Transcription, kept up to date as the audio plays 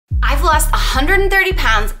I've lost 130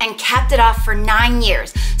 pounds and kept it off for 9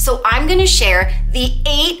 years. So I'm gonna share the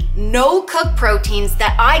 8 no-cook proteins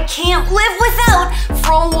that I can't live without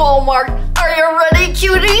from Walmart. Are you ready,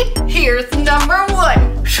 cutie? Here's number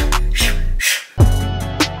 1.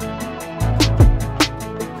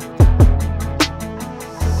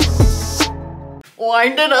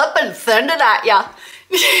 Wind it up and send it at ya.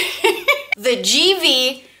 The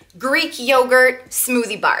GV Greek yogurt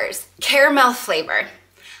smoothie bars, caramel flavor.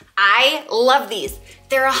 I love these.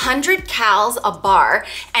 They're 100 calories a bar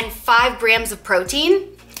and 5 grams of protein.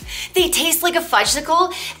 They taste like a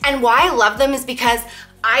fudgesicle, and why I love them is because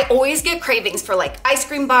I always get cravings for like ice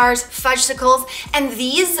cream bars, fudgesicles, and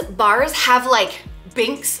these bars have like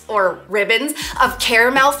binks or ribbons of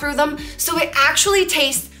caramel through them, so it actually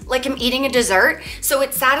tastes like I'm eating a dessert. So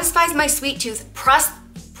it satisfies my sweet tooth, plus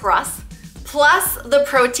the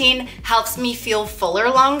protein helps me feel fuller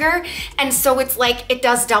longer. And so it's like it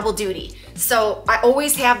does double duty. So I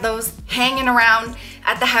always have those hanging around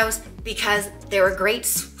at the house because they're a great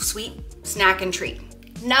sweet snack and treat.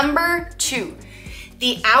 Number 2,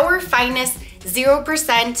 the Our Finest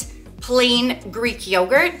 0% plain Greek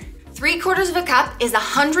yogurt. 3/4 of a cup is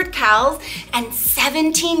 100 calories and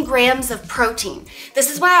 17 grams of protein.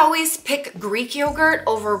 This is why I always pick Greek yogurt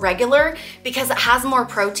over regular, because it has more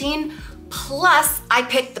protein. Plus, I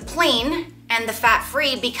pick the plain and the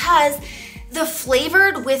fat-free because the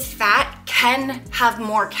flavored with fat can have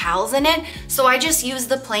more calories in it. So I just use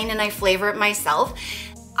the plain and I flavor it myself.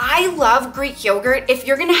 I love Greek yogurt. If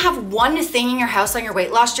you're gonna have one thing in your house on your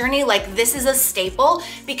weight loss journey, like this is a staple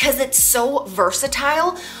because it's so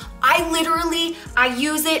versatile. I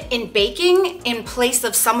use it in baking in place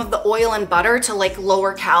of some of the oil and butter to like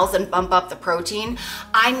lower calories and bump up the protein.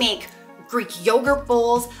 I make Greek yogurt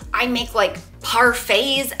bowls. I make like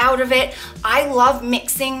parfaits out of it. I love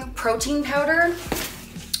mixing protein powder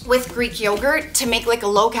with Greek yogurt to make like a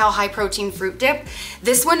low-cal, high-protein fruit dip.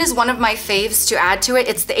 This one is one of my faves to add to it.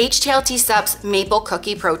 It's the HTLT Subs Maple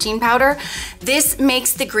Cookie Protein Powder. This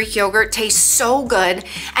makes the Greek yogurt taste so good,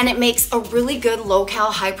 and it makes a really good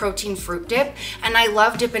low-cal, high-protein fruit dip. And I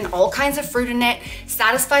love dipping all kinds of fruit in it.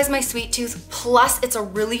 Satisfies my sweet tooth, plus it's a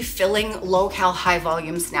really filling, low-cal,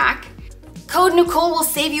 high-volume snack. Code Nicole will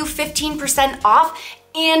save you 15% off,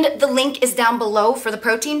 and the link is down below for the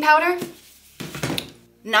protein powder.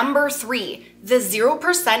 Number 3, the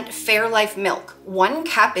 0% Fairlife milk. 1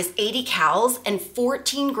 cup is 80 calories and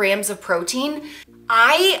 14 grams of protein.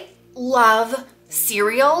 I love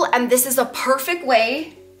cereal, and this is a perfect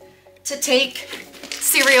way to take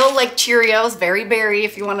cereal like Cheerios, Berry Berry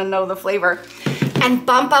if you want to know the flavor, and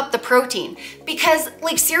bump up the protein. Because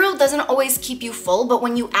like cereal doesn't always keep you full, but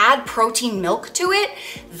when you add protein milk to it,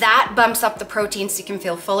 that bumps up the protein so you can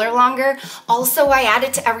feel fuller longer. Also, I add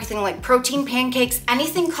it to everything like protein pancakes,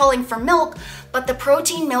 anything calling for milk, but the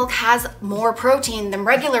protein milk has more protein than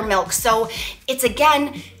regular milk. So it's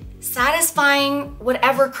again, satisfying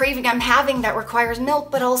whatever craving I'm having that requires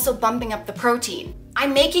milk, but also bumping up the protein.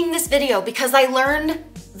 I'm making this video because I learned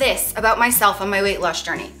this about myself on my weight loss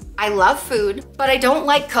journey. I love food, but I don't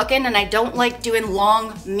like cooking and I don't like doing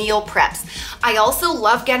long meal preps. I also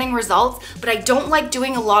love getting results, but I don't like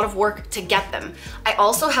doing a lot of work to get them. I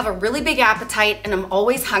also have a really big appetite and I'm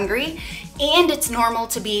always hungry, and it's normal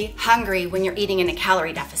to be hungry when you're eating in a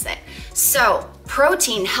calorie deficit. So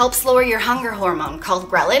protein helps lower your hunger hormone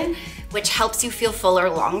called ghrelin, which helps you feel fuller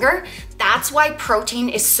longer. That's why protein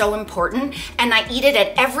is so important, and I eat it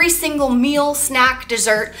at every single meal, snack,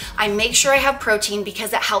 dessert. I make sure I have protein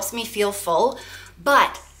because it helps me feel full.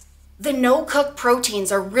 But the no-cook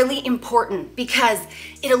proteins are really important because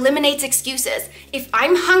it eliminates excuses. If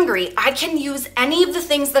I'm hungry, I can use any of the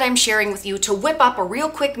things that I'm sharing with you to whip up a real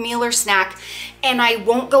quick meal or snack, and I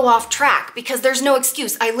won't go off track because there's no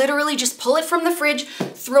excuse. I literally just pull it from the fridge,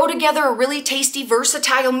 throw together a really tasty,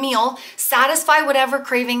 versatile meal, satisfy whatever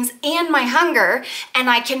cravings and my hunger, and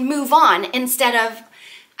I can move on instead of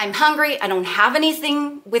I'm hungry, I don't have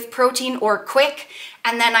anything with protein or quick,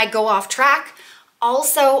 and then I go off track.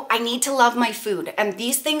 Also, I need to love my food, and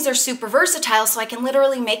these things are super versatile, so I can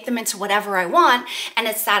literally make them into whatever I want, and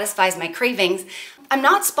it satisfies my cravings. I'm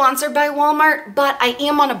not sponsored by Walmart, but I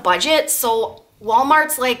am on a budget, so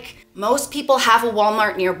Walmart's like, most people have a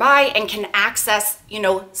Walmart nearby and can access, you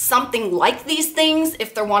know, something like these things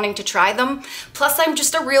if they're wanting to try them. Plus, I'm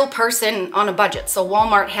just a real person on a budget, so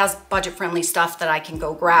Walmart has budget-friendly stuff that I can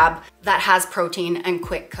go grab that has protein and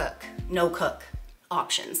quick cook, no cook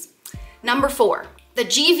options. Number 4, the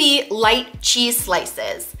GV Light Cheese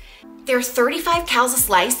Slices. They're 35 calories a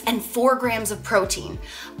slice and 4 grams of protein.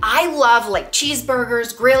 I love like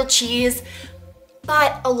cheeseburgers, grilled cheese.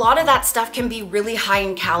 but a lot of that stuff can be really high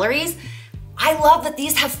in calories. I love that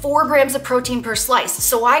these have 4 grams of protein per slice.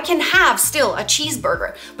 So I can have still a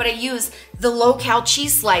cheeseburger, but I use the low-cal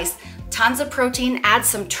cheese slice, tons of protein, add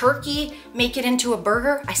some turkey, make it into a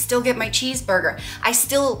burger. I still get my cheeseburger. I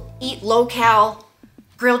still eat low-cal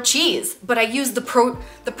grilled cheese, but I use the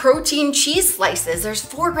protein cheese slices. There's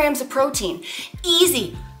 4 grams of protein.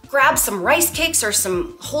 Easy. Grab some rice cakes or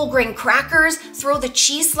some whole grain crackers, throw the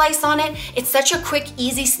cheese slice on it. It's such a quick,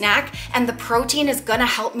 easy snack, and the protein is gonna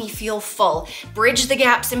help me feel full. Bridge the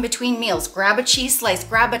gaps in between meals. Grab a cheese slice,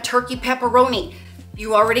 grab a turkey pepperoni.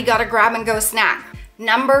 You already got a grab and go snack.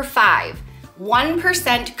 Number 5,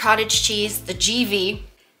 1% cottage cheese, the GV,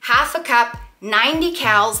 half a cup, 90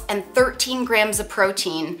 calories, and 13 grams of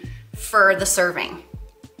protein for the serving.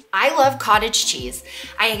 I love cottage cheese.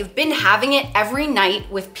 I have been having it every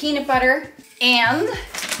night with peanut butter and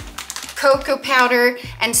cocoa powder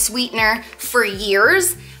and sweetener for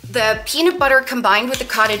years. The peanut butter combined with the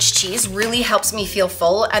cottage cheese really helps me feel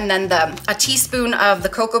full, and then a teaspoon of the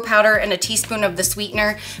cocoa powder and a teaspoon of the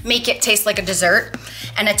sweetener make it taste like a dessert,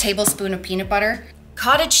 and a tablespoon of peanut butter.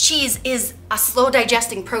 Cottage cheese is a slow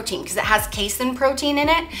digesting protein because it has casein protein in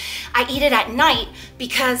it. I eat it at night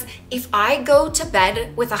because if I go to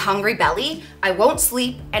bed with a hungry belly, I won't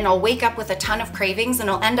sleep and I'll wake up with a ton of cravings and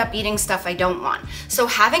I'll end up eating stuff I don't want. So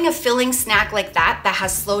having a filling snack like that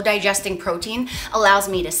has slow digesting protein allows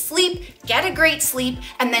me to sleep, get a great sleep,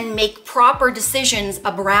 and then make proper decisions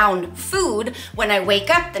around food when I wake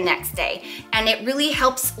up the next day. And it really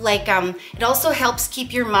helps, like, it also helps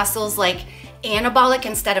keep your muscles like anabolic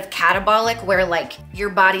instead of catabolic, where like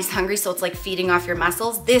your body's hungry, so it's like feeding off your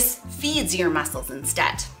muscles. This feeds your muscles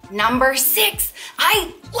instead. Number 6,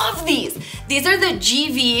 I love these. These are the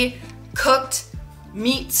GV cooked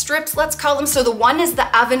meat strips, let's call them. So the one is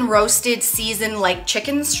the oven roasted seasoned like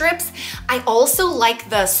chicken strips. I also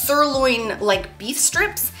like the sirloin like beef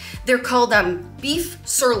strips. They're called beef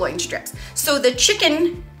sirloin strips. So the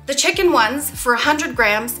chicken ones for 100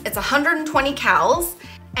 grams, it's 120 calories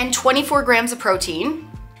and 24 grams of protein.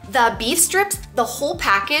 The beef strips, the whole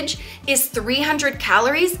package is 300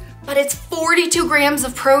 calories, but it's 42 grams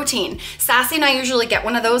of protein. Sassy and I usually get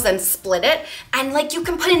one of those and split it. And like you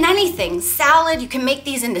can put in anything, salad, you can make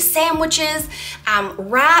these into sandwiches,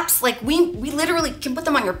 wraps, like we literally can put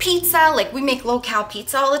them on your pizza, like we make low-cal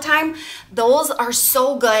pizza all the time. Those are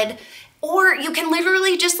so good. Or you can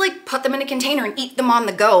literally just like put them in a container and eat them on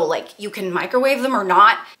the go. Like you can microwave them or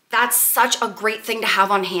not. That's such a great thing to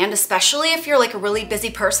have on hand, especially if you're like a really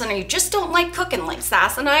busy person or you just don't like cooking like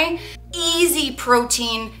Sass and I. Easy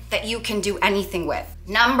protein that you can do anything with.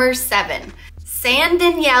 Number 7, San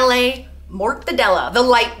Daniele mortadella, the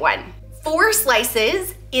light one. 4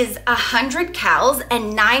 slices is 100 calories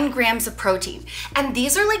and 9 grams of protein. And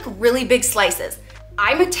these are like really big slices.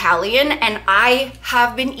 I'm Italian and I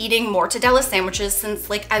have been eating mortadella sandwiches since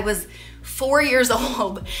like I was 4 years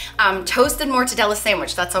old. Toasted mortadella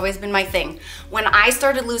sandwich, that's always been my thing. When I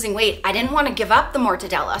started losing weight, I didn't want to give up the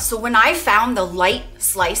mortadella. So when I found the light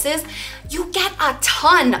slices, you get a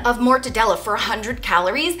ton of mortadella for 100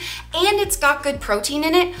 calories and it's got good protein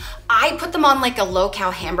in it. I put them on like a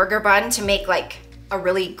low-cal hamburger bun to make like a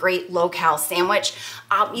really great low-cal sandwich.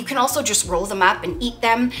 You can also just roll them up and eat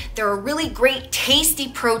them. They're a really great, tasty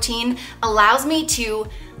protein, allows me to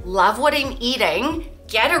love what I'm eating,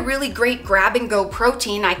 get a really great grab and go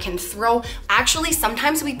protein I can throw. Actually,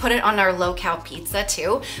 sometimes we put it on our low-cal pizza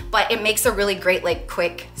too, but it makes a really great like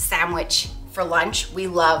quick sandwich for lunch. We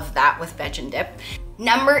love that with veg and dip.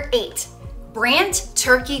 Number 8, Brandt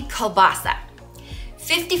turkey kielbasa.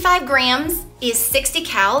 55 grams is 60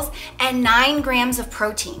 calories and 9 grams of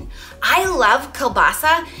protein. I love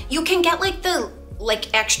kielbasa. You can get like the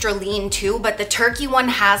extra lean too, but the turkey one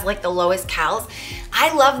has like the lowest calories.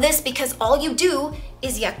 I love this because all you do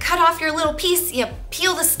is you cut off your little piece, you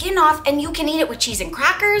peel the skin off, and you can eat it with cheese and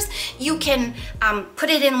crackers. You can put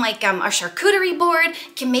it in like a charcuterie board,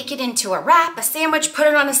 can make it into a wrap, a sandwich, put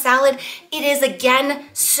it on a salad. It is, again,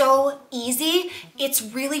 so easy. It's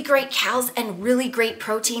really great calories and really great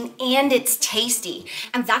protein, and it's tasty.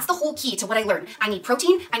 And that's the whole key to what I learned. I need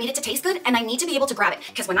protein, I need it to taste good, and I need to be able to grab it.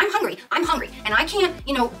 Because when I'm hungry, and I can't,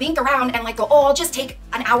 bink around and like go, oh, I'll just take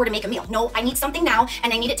an hour to make a meal. No, I need something now,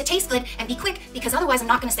 and I need it to taste good and be quick, because otherwise I'm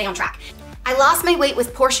not gonna stay on track. I lost my weight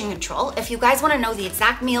with portion control. If you guys wanna know the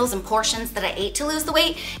exact meals and portions that I ate to lose the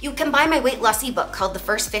weight, you can buy my weight loss ebook called The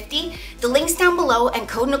First 50. The link's down below, and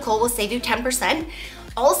code Nicole will save you 10%.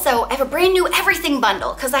 Also, I have a brand new everything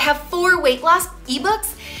bundle because I have 4 weight loss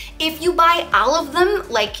ebooks. If you buy all of them,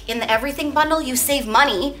 like in the everything bundle, you save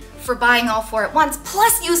money for buying all 4 at once.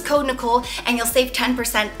 Plus use code Nicole and you'll save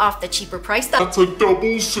 10% off the cheaper price. That's a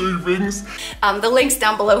double savings. The link's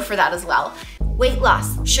down below for that as well. Weight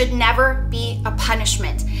loss should never be a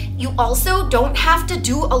punishment. You also don't have to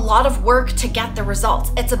do a lot of work to get the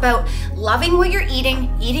results. It's about loving what you're eating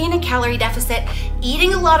in a calorie deficit,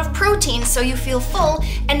 eating a lot of protein so you feel full,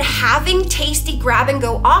 and having tasty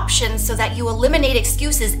grab-and-go options so that you eliminate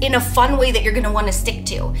excuses in a fun way that you're gonna wanna stick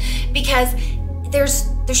to. Because there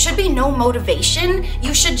should be no motivation.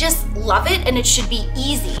 You should just love it and it should be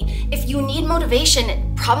easy. If you need motivation,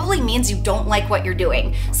 it probably means you don't like what you're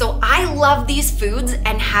doing. So I love these foods,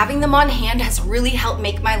 and having them on hand has really helped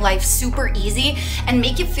make my life super easy and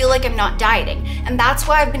make it feel like I'm not dieting. And that's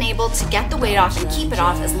why I've been able to get the weight off and keep it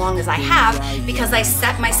off as long as I have, because I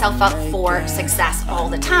set myself up for success all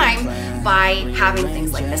the time by having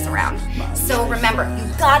things like this around. So remember, you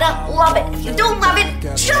gotta love it. If you don't love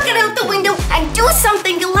it, chuck it out the window and do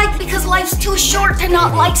something you like, because life's too short to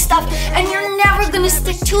not like stuff, and you're never gonna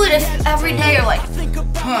stick to it if every day you're like,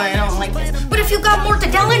 oh, I don't like this. But if you got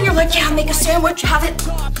mortadella and you're like, yeah, make a sandwich, have it.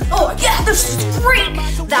 Oh yeah, this is great.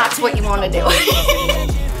 That's what you wanna do.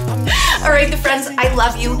 All right, friends, I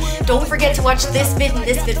love you. Don't forget to watch this vid and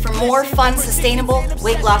this vid for more fun, sustainable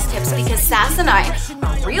weight loss tips, because Sass and I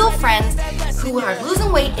are real friends who are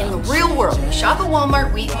losing weight in the real world. We shop at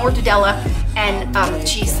Walmart, we eat mortadella and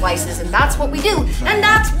cheese slices, and that's what we do. And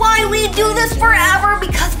that's why we do this forever,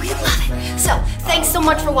 because we love it. So thanks so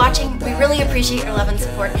much for watching. We really appreciate your love and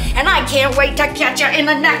support, and I can't wait to catch you in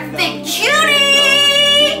the next big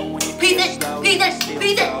cutie. Peace it, peace it,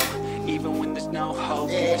 peace it.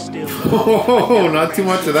 Oh, not too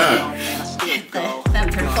much of that.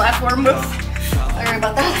 Enter platform move. Sorry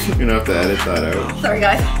about that. You're gonna have to edit that out. Sorry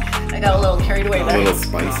guys, I got a little carried away there. A little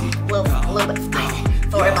spicy. A little bit spicy.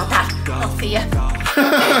 Sorry about that. I'll see ya.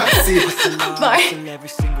 See you.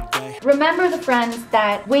 Bye. Remember, the friends,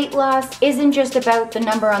 that weight loss isn't just about the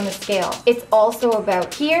number on the scale. It's also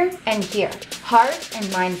about here and here. Heart and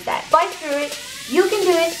mindset. Fight through it. You can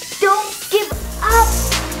do it.